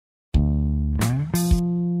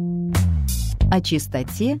о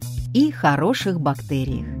чистоте и хороших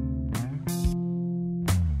бактериях.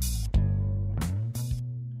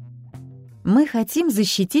 Мы хотим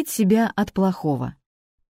защитить себя от плохого.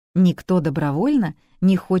 Никто добровольно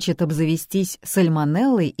не хочет обзавестись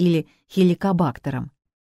сальмонеллой или хеликобактером.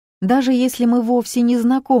 Даже если мы вовсе не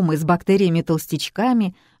знакомы с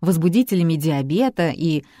бактериями-толстячками, возбудителями диабета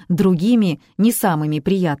и другими не самыми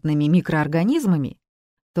приятными микроорганизмами,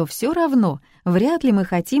 то все равно вряд ли мы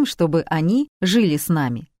хотим, чтобы они жили с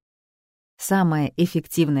нами. Самая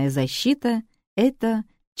эффективная защита — это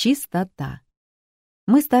чистота.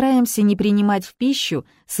 Мы стараемся не принимать в пищу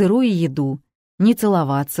сырую еду, не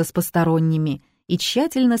целоваться с посторонними и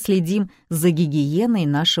тщательно следим за гигиеной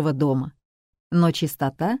нашего дома. Но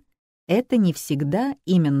чистота — это не всегда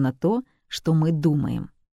именно то, что мы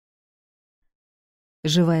думаем.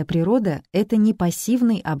 Живая природа — это не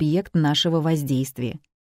пассивный объект нашего воздействия.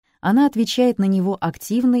 Она отвечает на него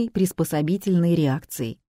активной приспособительной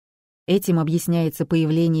реакцией. Этим объясняется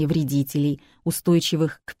появление вредителей,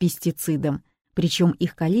 устойчивых к пестицидам, причем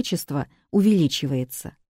их количество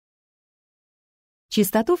увеличивается.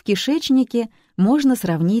 Чистоту в кишечнике можно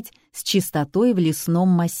сравнить с чистотой в лесном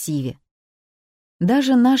массиве.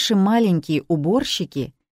 Даже наши маленькие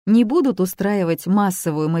уборщики не будут устраивать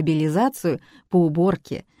массовую мобилизацию по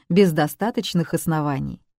уборке без достаточных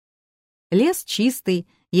оснований. Лес чистый,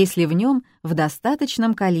 если в нем в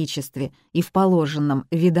достаточном количестве и в положенном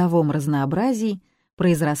видовом разнообразии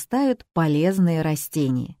произрастают полезные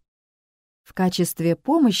растения. В качестве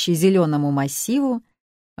помощи зеленому массиву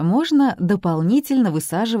можно дополнительно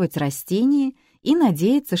высаживать растения и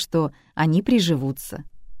надеяться, что они приживутся,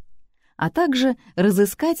 а также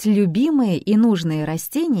разыскать любимые и нужные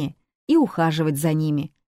растения и ухаживать за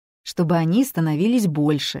ними, чтобы они становились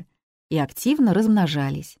больше и активно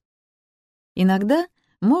размножались. Иногда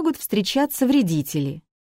могут встречаться вредители.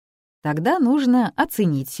 Тогда нужно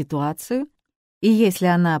оценить ситуацию, и если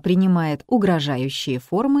она принимает угрожающие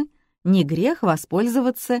формы, не грех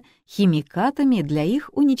воспользоваться химикатами для их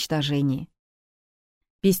уничтожения.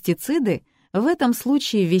 Пестициды в этом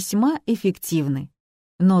случае весьма эффективны,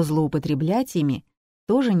 но злоупотреблять ими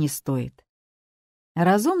тоже не стоит.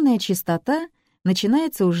 Разумная чистота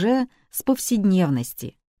начинается уже с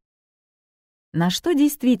повседневности. На что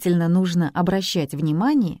действительно нужно обращать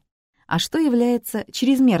внимание, а что является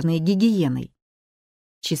чрезмерной гигиеной?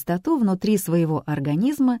 Чистоту внутри своего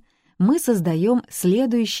организма мы создаем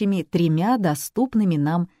следующими 3 доступными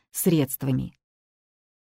нам средствами.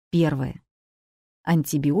 Первое.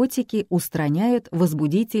 Антибиотики устраняют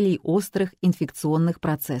возбудителей острых инфекционных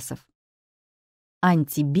процессов.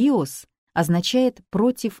 Антибиос означает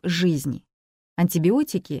 «против жизни».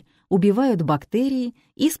 Антибиотики убивают бактерии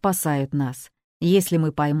и спасают нас, если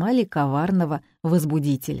мы поймали коварного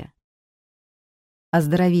возбудителя.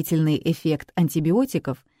 Оздоровительный эффект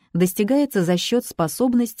антибиотиков достигается за счет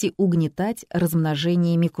способности угнетать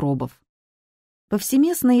размножение микробов.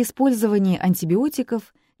 Повсеместное использование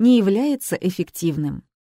антибиотиков не является эффективным.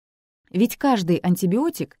 Ведь каждый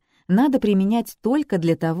антибиотик надо применять только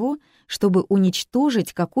для того, чтобы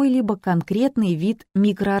уничтожить какой-либо конкретный вид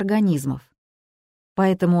микроорганизмов.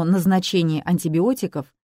 Поэтому назначение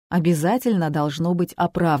антибиотиков обязательно должно быть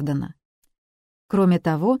оправдано. Кроме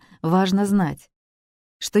того, важно знать,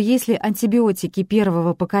 что если антибиотики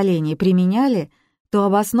первого поколения применяли, то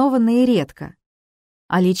обоснованно и редко,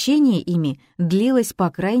 а лечение ими длилось по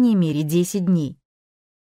крайней мере 10 дней.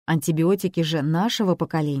 Антибиотики же нашего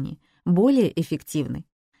поколения более эффективны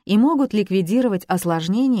и могут ликвидировать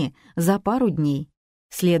осложнения за пару дней.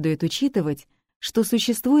 Следует учитывать, что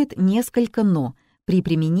существует несколько «но» при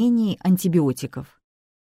применении антибиотиков.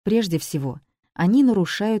 Прежде всего, они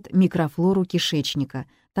нарушают микрофлору кишечника,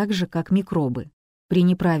 так же как микробы. При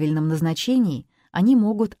неправильном назначении они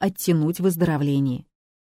могут оттянуть выздоровление.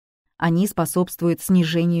 Они способствуют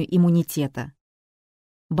снижению иммунитета.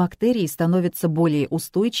 Бактерии становятся более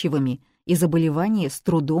устойчивыми, и заболевание с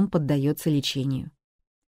трудом поддается лечению.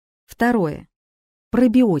 Второе.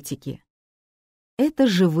 Пробиотики. Это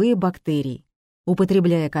живые бактерии,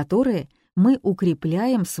 употребляя которые мы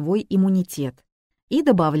укрепляем свой иммунитет и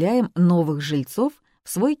добавляем новых жильцов в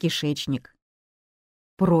свой кишечник.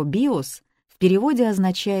 Пробиос в переводе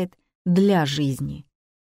означает «для жизни».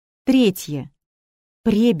 Третье.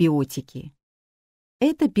 Пребиотики.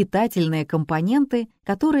 Это питательные компоненты,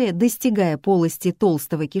 которые, достигая полости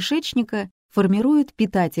толстого кишечника, формируют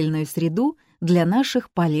питательную среду для наших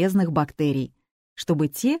полезных бактерий, чтобы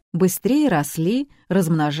те быстрее росли,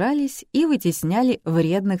 размножались и вытесняли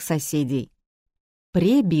вредных соседей.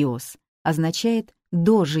 Пребиос означает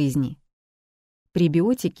 «до жизни».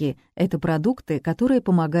 Пребиотики — это продукты, которые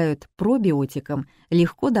помогают пробиотикам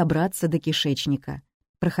легко добраться до кишечника,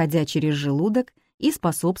 проходя через желудок и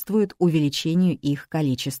способствуют увеличению их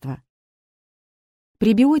количества.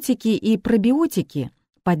 Пребиотики и пробиотики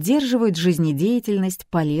поддерживают жизнедеятельность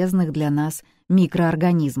полезных для нас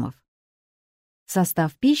микроорганизмов.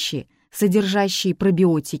 Состав пищи, содержащий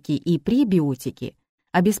пробиотики и пребиотики,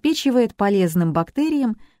 обеспечивает полезным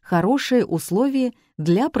бактериям хорошие условия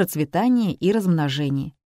для процветания и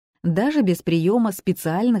размножения, даже без приема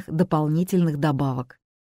специальных дополнительных добавок.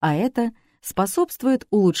 А это способствует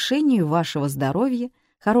улучшению вашего здоровья,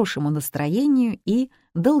 хорошему настроению и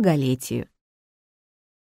долголетию.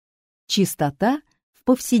 Чистота в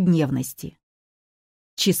повседневности.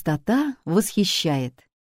 Чистота восхищает,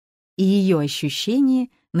 и ее ощущение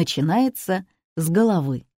начинается с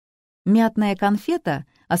головы. Мятная конфета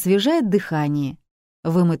освежает дыхание,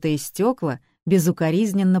 вымытые стекла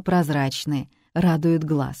безукоризненно прозрачные, радуют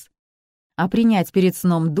глаз. А принять перед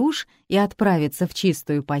сном душ и отправиться в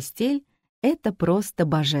чистую постель — это просто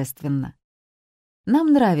божественно.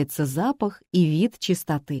 Нам нравится запах и вид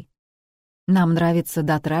чистоты. Нам нравится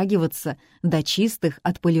дотрагиваться до чистых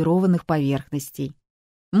отполированных поверхностей.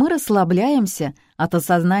 Мы расслабляемся от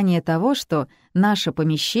осознания того, что наше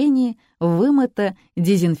помещение вымыто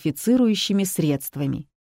дезинфицирующими средствами,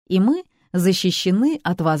 и мы защищены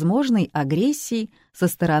от возможной агрессии со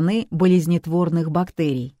стороны болезнетворных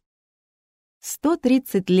бактерий.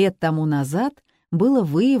 130 лет тому назад было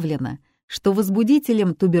выявлено, что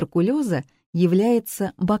возбудителем туберкулеза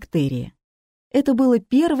является бактерия. Это было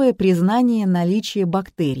первое признание наличия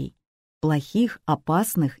бактерий, плохих,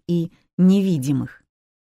 опасных и невидимых.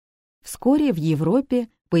 Вскоре в Европе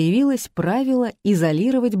появилось правило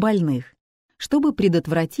изолировать больных, чтобы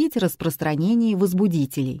предотвратить распространение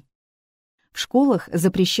возбудителей. В школах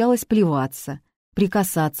запрещалось плеваться,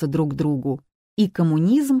 прикасаться друг к другу, и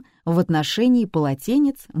коммунизм в отношении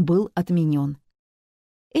полотенец был отменен.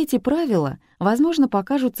 Эти правила, возможно,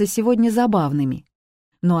 покажутся сегодня забавными,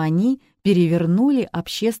 но они перевернули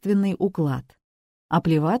общественный уклад. А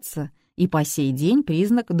плеваться и по сей день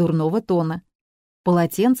признак дурного тона.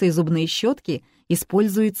 Полотенца и зубные щетки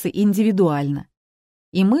используются индивидуально.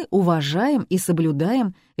 И мы уважаем и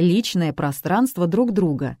соблюдаем личное пространство друг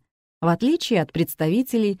друга, в отличие от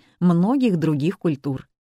представителей многих других культур.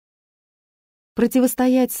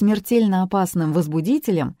 Противостоять смертельно опасным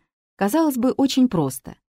возбудителям, казалось бы, очень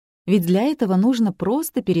просто, ведь для этого нужно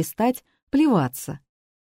просто перестать плеваться.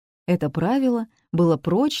 Это правило было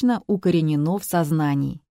прочно укоренено в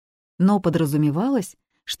сознании, но подразумевалось,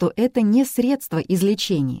 что это не средство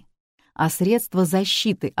излечения, а средство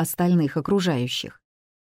защиты остальных окружающих.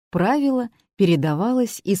 Правило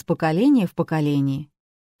передавалось из поколения в поколение.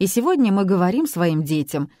 И сегодня мы говорим своим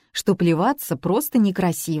детям, что плеваться просто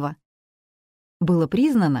некрасиво. Было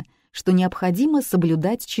признано, что необходимо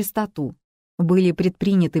соблюдать чистоту. Были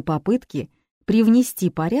предприняты попытки привнести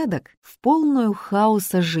порядок в полную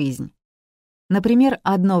хаоса жизнь. Например,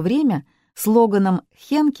 одно время слоганом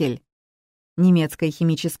 «Хенкель» немецкая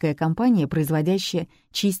химическая компания, производящая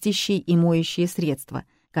чистящие и моющие средства,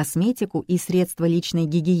 косметику и средства личной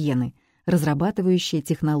гигиены, разрабатывающая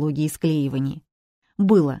технологии склеивания.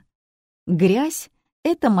 Было: грязь —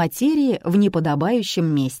 это материя в неподобающем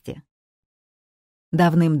месте.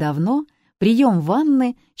 Давным-давно прием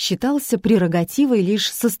ванны считался прерогативой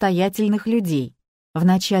лишь состоятельных людей. В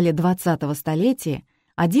начале 20-го столетия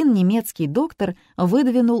один немецкий доктор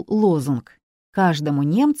выдвинул лозунг «Каждому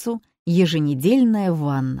немцу еженедельная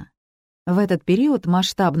ванна». В этот период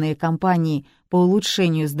масштабные кампании по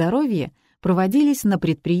улучшению здоровья проводились на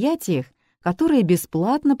предприятиях, которые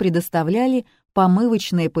бесплатно предоставляли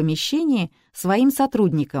помывочные помещения своим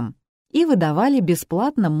сотрудникам и выдавали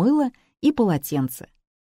бесплатно мыло и полотенца.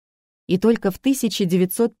 И только в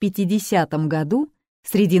 1950 году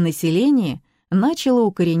среди населения начало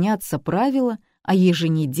укореняться правило о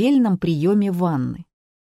еженедельном приеме ванны.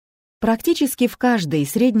 Практически в каждой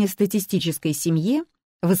среднестатистической семье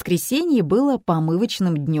воскресенье было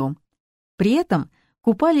помывочным днем. При этом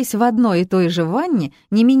купались в одной и той же ванне,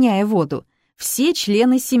 не меняя воду, все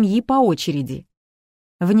члены семьи по очереди.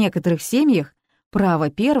 В некоторых семьях право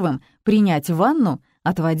первым принять ванну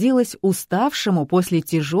отводилось уставшему после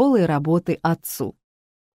тяжелой работы отцу.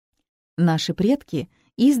 Наши предки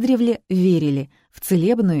издревле верили в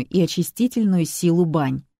целебную и очистительную силу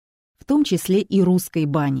бань, в том числе и русской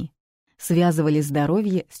бани, связывали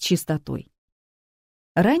здоровье с чистотой.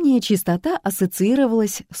 Ранее чистота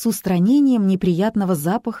ассоциировалась с устранением неприятного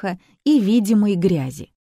запаха и видимой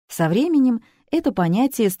грязи. Со временем это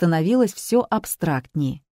понятие становилось все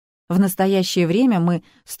абстрактнее. В настоящее время мы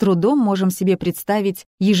с трудом можем себе представить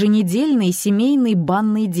еженедельный семейный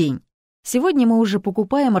банный день. Сегодня мы уже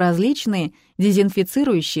покупаем различные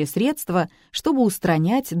дезинфицирующие средства, чтобы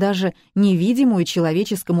устранять даже невидимую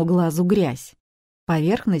человеческому глазу грязь.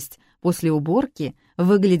 Поверхность после уборки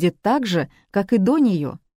выглядит так же, как и до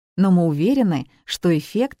нее, но мы уверены, что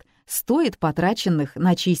эффект стоит потраченных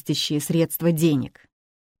на чистящие средства денег.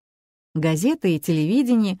 Газеты и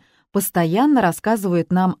телевидение постоянно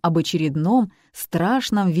рассказывают нам об очередном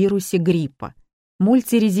страшном вирусе гриппа,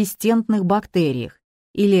 мультирезистентных бактериях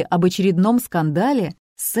или об очередном скандале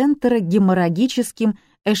с энтерогеморрагическим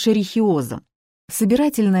эшерихиозом,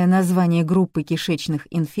 собирательное название группы кишечных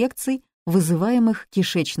инфекций, вызываемых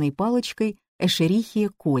кишечной палочкой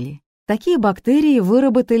Escherichia coli. Такие бактерии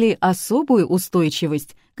выработали особую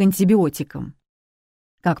устойчивость к антибиотикам.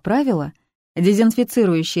 Как правило,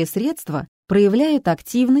 дезинфицирующие средства проявляют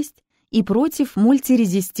активность и против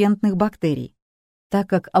мультирезистентных бактерий, так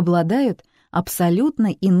как обладают абсолютно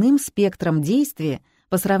иным спектром действия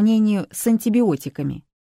по сравнению с антибиотиками.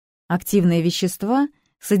 Активные вещества,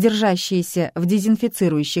 содержащиеся в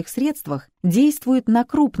дезинфицирующих средствах, действуют на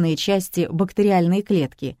крупные части бактериальной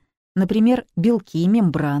клетки, например, белки,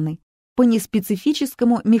 мембраны, по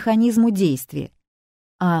неспецифическому механизму действия,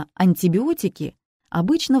 а антибиотики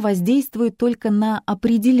обычно воздействуют только на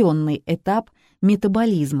определенный этап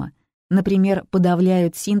метаболизма, например,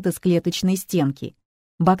 подавляют синтез клеточной стенки.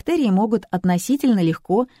 Бактерии могут относительно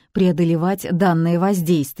легко преодолевать данное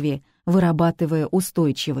воздействие, вырабатывая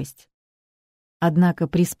устойчивость. Однако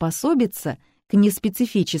приспособиться к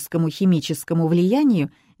неспецифическому химическому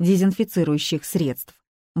влиянию дезинфицирующих средств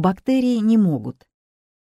бактерии не могут.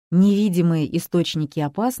 Невидимые источники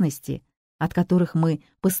опасности, от которых мы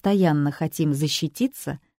постоянно хотим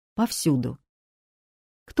защититься, повсюду.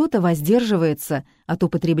 Кто-то воздерживается от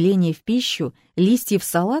употребления в пищу листьев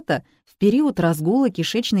салата в период разгула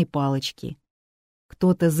кишечной палочки.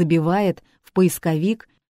 Кто-то забивает в поисковик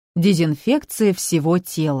 «дезинфекция всего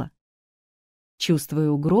тела». Чувствуя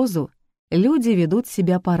угрозу, люди ведут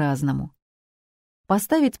себя по-разному.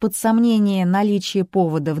 Поставить под сомнение наличие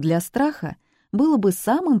поводов для страха было бы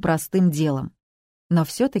самым простым делом. Но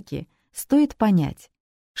все-таки стоит понять,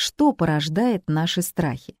 что порождает наши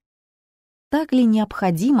страхи. Так ли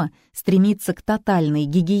необходимо стремиться к тотальной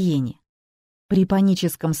гигиене? При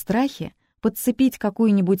паническом страхе подцепить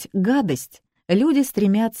какую-нибудь гадость люди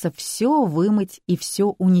стремятся все вымыть и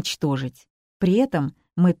все уничтожить. При этом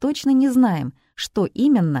мы точно не знаем, что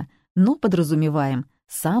именно, но подразумеваем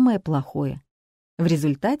самое плохое. В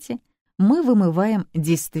результате мы вымываем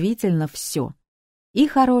действительно все. И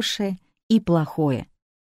хорошее, и плохое.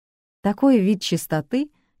 Такой вид чистоты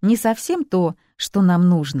не совсем то, что нам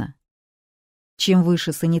нужно. Чем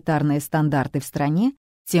выше санитарные стандарты в стране,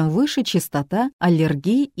 тем выше частота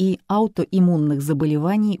аллергий и аутоиммунных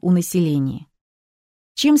заболеваний у населения.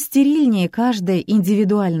 Чем стерильнее каждая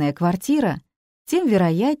индивидуальная квартира, тем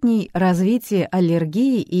вероятней развитие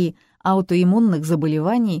аллергии и аутоиммунных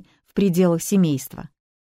заболеваний в пределах семейства.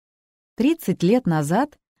 30 лет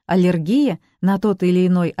назад аллергия на тот или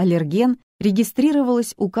иной аллерген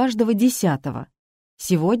регистрировалась у каждого 10-го,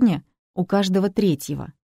 сегодня у каждого 3-го.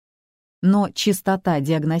 Но частота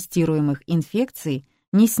диагностируемых инфекций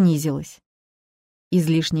не снизилась.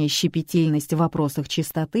 Излишняя щепетильность в вопросах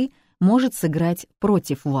чистоты может сыграть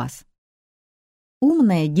против вас.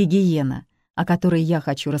 Умная гигиена, о которой я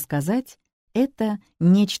хочу рассказать, это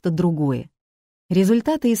нечто другое.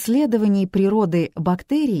 Результаты исследований природы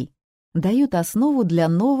бактерий дают основу для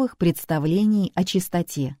новых представлений о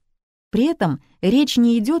чистоте. При этом речь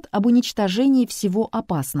не идет об уничтожении всего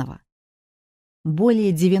опасного.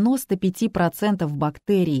 Более 95%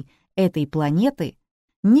 бактерий этой планеты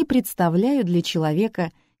не представляют для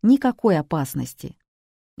человека никакой опасности.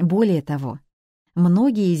 Более того,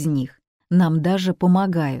 многие из них нам даже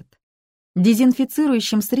помогают.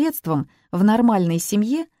 Дезинфицирующим средством в нормальной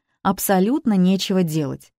семье абсолютно нечего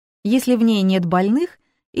делать, если в ней нет больных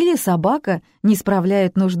или собака не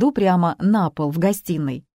справляет нужду прямо на пол в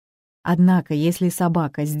гостиной. Однако, если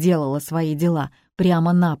собака сделала свои дела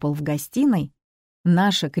прямо на пол в гостиной,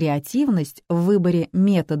 наша креативность в выборе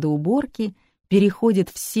метода уборки переходит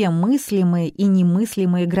все мыслимые и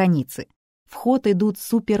немыслимые границы. В ход идут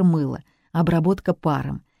супермыло, обработка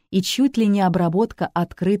паром и чуть ли не обработка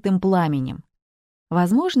открытым пламенем.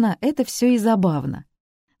 Возможно, это все и забавно.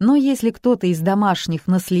 Но если кто-то из домашних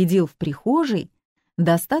наследил в прихожей,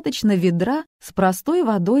 достаточно ведра с простой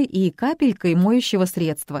водой и капелькой моющего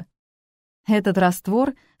средства. Этот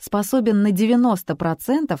раствор способен на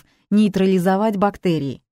 90% нейтрализовать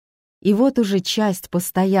бактерии. И вот уже часть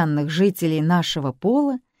постоянных жителей нашего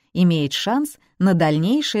пола имеет шанс на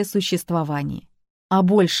дальнейшее существование, а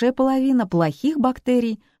большая половина плохих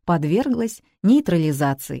бактерий подверглась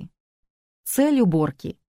нейтрализации. Цель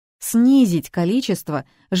уборки — снизить количество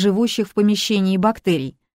живущих в помещении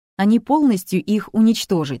бактерий, а не полностью их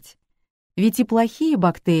уничтожить. Ведь и плохие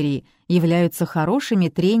бактерии являются хорошими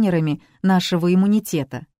тренерами нашего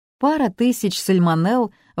иммунитета. Пара тысяч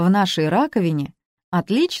сальмонелл в нашей раковине —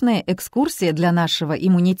 отличная экскурсия для нашего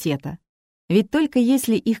иммунитета. Ведь только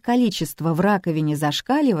если их количество в раковине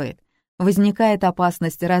зашкаливает, возникает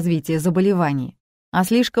опасность развития заболеваний, а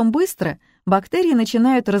слишком быстро бактерии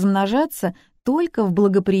начинают размножаться только в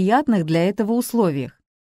благоприятных для этого условиях.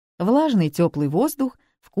 Влажный теплый воздух,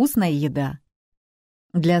 вкусная еда.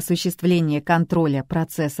 Для осуществления контроля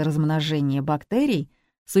процесса размножения бактерий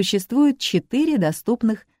существует 4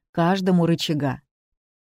 доступных каждому рычага: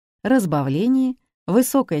 разбавление,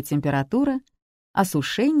 высокая температура,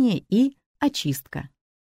 осушение и очистка.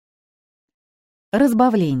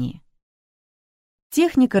 Разбавление.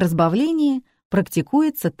 Техника разбавления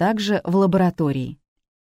практикуется также в лаборатории.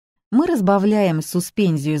 Мы разбавляем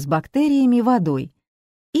суспензию с бактериями водой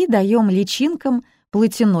и даем личинкам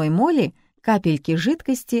платяной моли капельки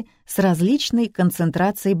жидкости с различной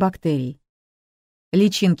концентрацией бактерий.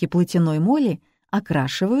 Личинки платяной моли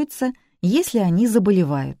окрашиваются, если они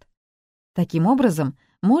заболевают. Таким образом,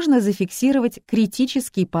 можно зафиксировать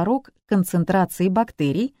критический порог концентрации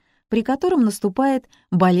бактерий, при котором наступает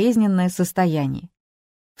болезненное состояние.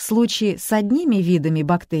 В случае с одними видами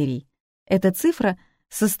бактерий эта цифра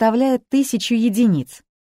составляет 1000 единиц,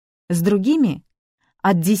 с другими —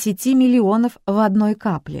 от 10 миллионов в одной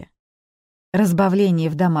капле. Разбавление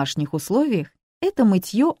в домашних условиях — это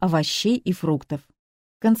мытье овощей и фруктов.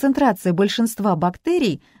 Концентрация большинства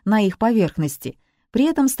бактерий на их поверхности при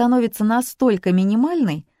этом становится настолько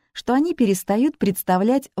минимальной, что они перестают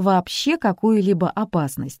представлять вообще какую-либо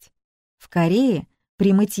опасность. В Корее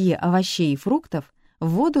при мытье овощей и фруктов в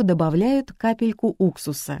воду добавляют капельку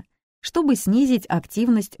уксуса, чтобы снизить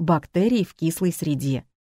активность бактерий в кислой среде.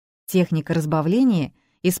 Техника разбавления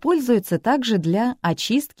используется также для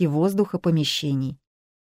очистки воздуха помещений.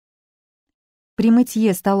 При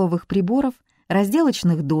мытье столовых приборов,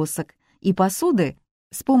 разделочных досок и посуды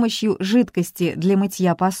с помощью жидкости для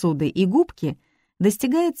мытья посуды и губки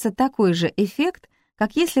достигается такой же эффект,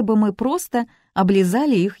 как если бы мы просто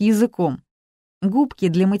облизали их языком. Губки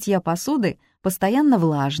для мытья посуды постоянно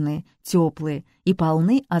влажные, теплые и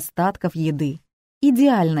полны остатков еды.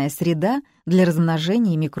 Идеальная среда для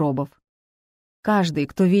размножения микробов. Каждый,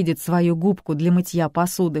 кто видит свою губку для мытья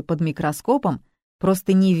посуды под микроскопом,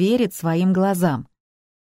 просто не верит своим глазам.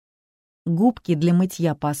 Губки для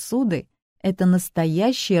мытья посуды — это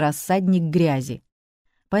настоящий рассадник грязи.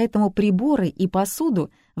 Поэтому приборы и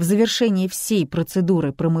посуду в завершении всей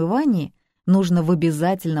процедуры промывания нужно в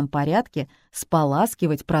обязательном порядке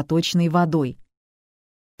споласкивать проточной водой.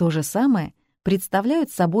 То же самое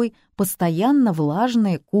представляют собой постоянно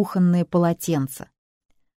влажные кухонные полотенца.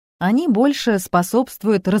 Они больше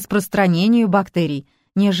способствуют распространению бактерий,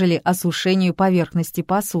 нежели осушению поверхности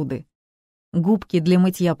посуды. Губки для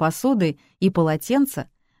мытья посуды и полотенца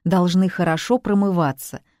должны хорошо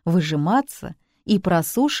промываться, выжиматься и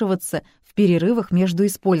просушиваться в перерывах между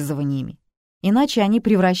использованиями, иначе они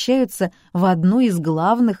превращаются в одну из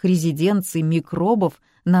главных резиденций микробов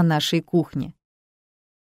на нашей кухне.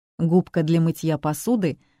 Губка для мытья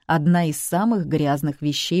посуды — одна из самых грязных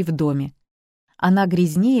вещей в доме. Она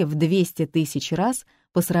грязнее в 200 тысяч раз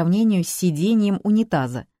по сравнению с сиденьем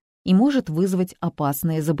унитаза и может вызвать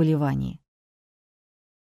опасное заболевание.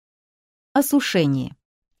 Осушение.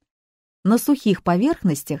 На сухих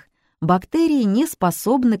поверхностях бактерии не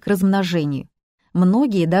способны к размножению,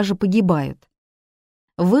 многие даже погибают.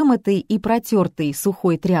 Вымытый и протертый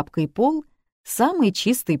сухой тряпкой пол — самый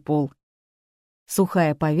чистый пол.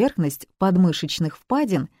 Сухая поверхность подмышечных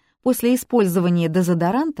впадин после использования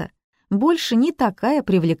дезодоранта больше не такая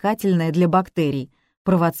привлекательная для бактерий,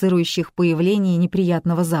 провоцирующих появление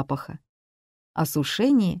неприятного запаха.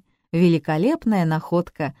 Осушение — великолепная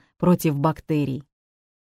находка против бактерий.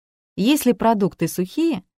 Если продукты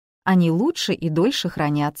сухие, они лучше и дольше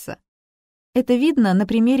хранятся. Это видно на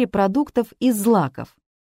примере продуктов из злаков: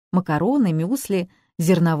 макароны, мюсли,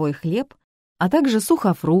 зерновой хлеб, а также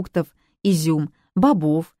сухофруктов, изюм,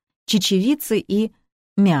 бобов, чечевицы и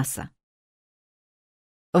мяса.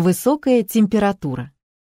 Высокая температура.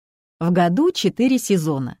 В году 4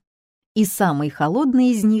 сезона, и самый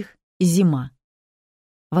холодный из них — зима.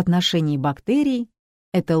 В отношении бактерий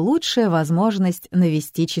это лучшая возможность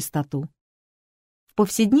навести чистоту. В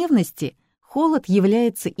повседневности холод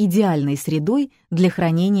является идеальной средой для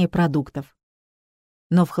хранения продуктов.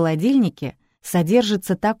 Но в холодильнике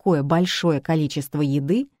содержится такое большое количество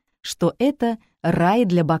еды, что это рай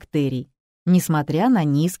для бактерий, несмотря на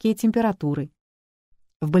низкие температуры.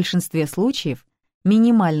 В большинстве случаев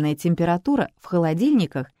минимальная температура в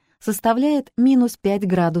холодильниках составляет -5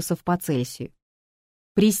 градусов по Цельсию.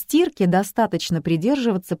 При стирке достаточно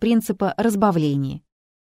придерживаться принципа разбавления.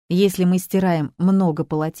 Если мы стираем много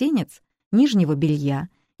полотенец, нижнего белья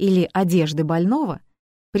или одежды больного,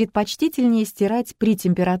 предпочтительнее стирать при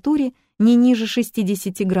температуре не ниже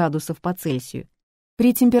 60 градусов по Цельсию.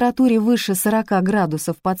 При температуре выше 40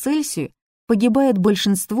 градусов по Цельсию погибает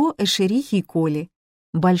большинство эшерихий коли.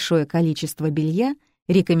 Большое количество белья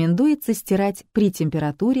рекомендуется стирать при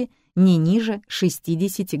температуре не ниже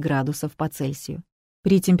 60 градусов по Цельсию.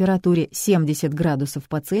 При температуре 70 градусов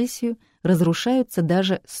по Цельсию разрушаются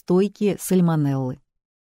даже стойкие сальмонеллы.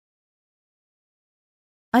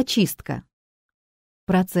 Очистка.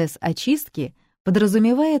 Процесс очистки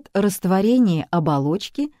подразумевает растворение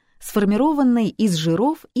оболочки, сформированной из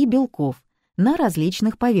жиров и белков, на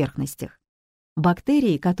различных поверхностях.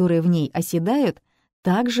 Бактерии, которые в ней оседают,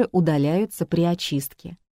 также удаляются при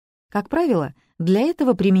очистке. Как правило, для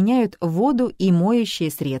этого применяют воду и моющие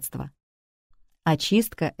средства.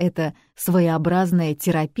 Очистка — это своеобразная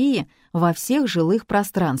терапия во всех жилых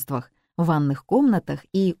пространствах, ванных комнатах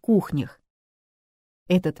и кухнях.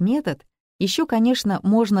 Этот метод еще, конечно,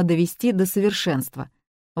 можно довести до совершенства.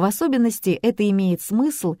 В особенности это имеет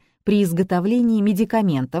смысл при изготовлении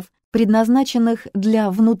медикаментов, предназначенных для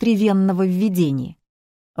внутривенного введения.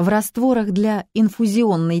 В растворах для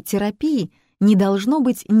инфузионной терапии не должно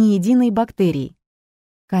быть ни единой бактерии.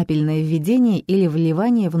 Капельное введение или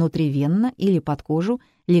вливание внутривенно или под кожу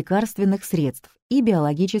лекарственных средств и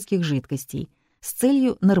биологических жидкостей с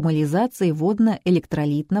целью нормализации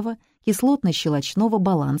водно-электролитного кислотно-щелочного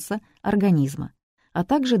баланса организма, а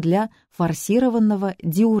также для форсированного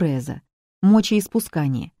диуреза,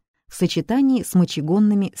 мочеиспускания, в сочетании с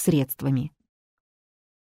мочегонными средствами.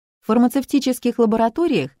 В фармацевтических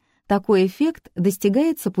лабораториях такой эффект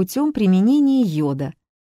достигается путем применения йода,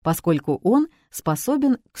 поскольку он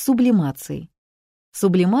способен к сублимации.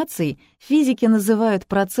 Сублимацией физики называют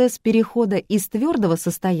процесс перехода из твердого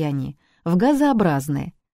состояния в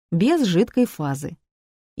газообразное, без жидкой фазы.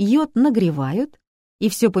 Йод нагревают, и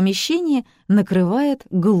все помещение накрывает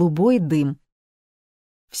голубой дым.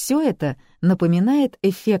 Все это напоминает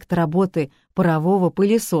эффект работы парового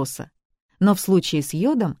пылесоса, но в случае с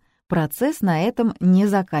йодом процесс на этом не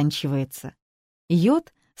заканчивается.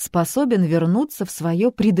 Йод способен вернуться в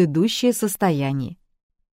свое предыдущее состояние.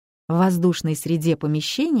 В воздушной среде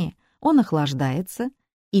помещения он охлаждается,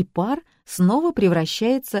 и пар снова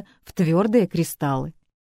превращается в твердые кристаллы.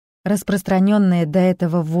 Распространенные до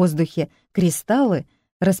этого в воздухе кристаллы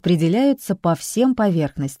распределяются по всем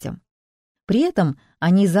поверхностям. При этом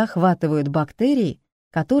они захватывают бактерии,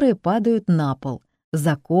 которые падают на пол,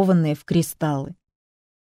 закованные в кристаллы.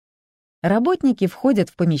 Работники входят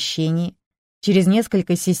в помещение через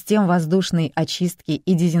несколько систем воздушной очистки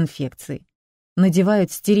и дезинфекции,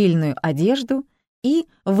 надевают стерильную одежду и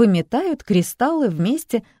выметают кристаллы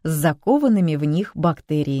вместе с закованными в них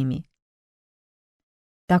бактериями.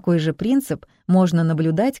 Такой же принцип можно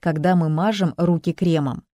наблюдать, когда мы мажем руки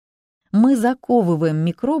кремом. Мы заковываем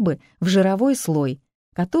микробы в жировой слой,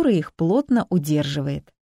 который их плотно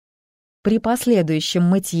удерживает. При последующем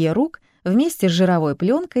мытье рук вместе с жировой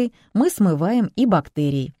пленкой мы смываем и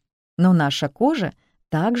бактерии, но наша кожа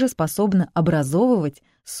также способна образовывать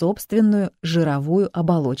собственную жировую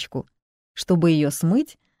оболочку. Чтобы ее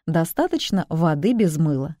смыть, достаточно воды без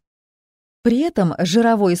мыла. При этом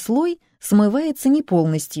жировой слой смывается не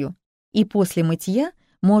полностью и после мытья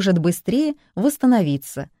может быстрее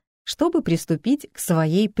восстановиться, чтобы приступить к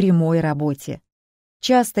своей прямой работе.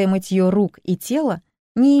 Частое мытье рук и тела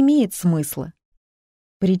не имеет смысла.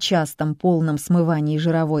 При частом полном смывании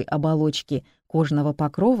жировой оболочки кожного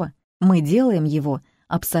покрова мы делаем его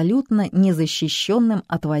абсолютно незащищенным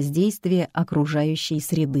от воздействия окружающей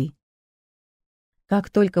среды. Как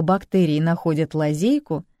только бактерии находят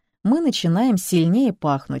лазейку, мы начинаем сильнее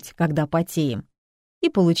пахнуть, когда потеем, и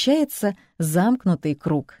получается замкнутый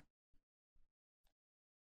круг.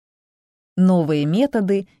 Новые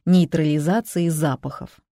методы нейтрализации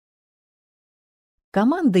запахов.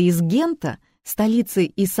 Команда из Гента, столицы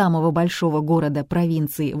и самого большого города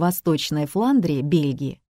провинции Восточная Фландрия,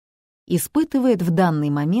 Бельгии, испытывает в данный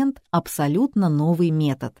момент абсолютно новый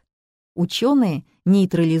метод. Ученые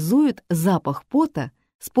нейтрализуют запах пота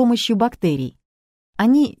с помощью бактерий.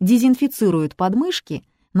 Они дезинфицируют подмышки,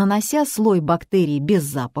 нанося слой бактерий без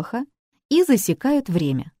запаха, и засекают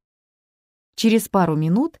время. Через пару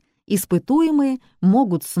минут испытуемые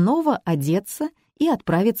могут снова одеться и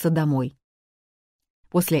отправиться домой.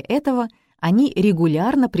 После этого они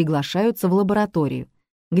регулярно приглашаются в лабораторию,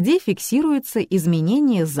 где фиксируются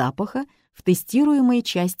изменения запаха в тестируемой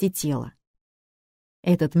части тела.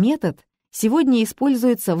 Этот метод сегодня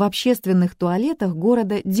используется в общественных туалетах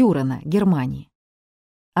города Дюрана, Германии.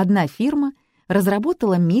 Одна фирма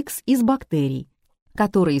разработала микс из бактерий,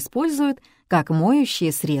 которые используют как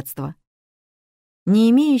моющее средство. Не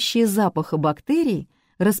имеющие запаха бактерии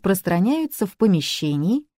распространяются в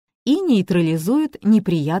помещении и нейтрализуют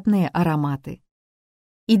неприятные ароматы.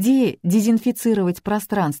 Идея дезинфицировать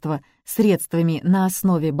пространство средствами на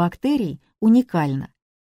основе бактерий уникальна,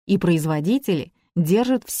 и производители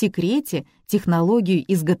держат в секрете технологию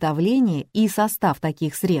изготовления и состав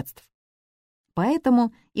таких средств.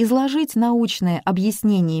 Поэтому изложить научное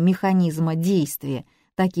объяснение механизма действия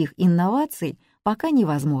таких инноваций пока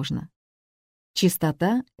невозможно.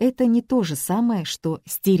 Чистота — это не то же самое, что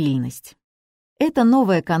стерильность. Эта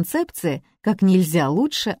новая концепция как нельзя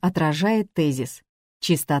лучше отражает тезис: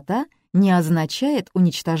 чистота не означает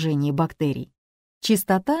уничтожение бактерий.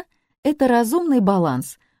 Чистота — это разумный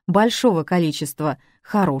баланс большого количества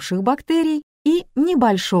хороших бактерий и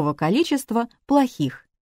небольшого количества плохих.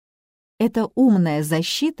 Это умная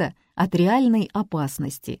защита от реальной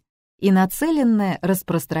опасности и нацеленное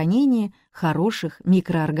распространение хороших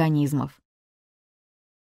микроорганизмов.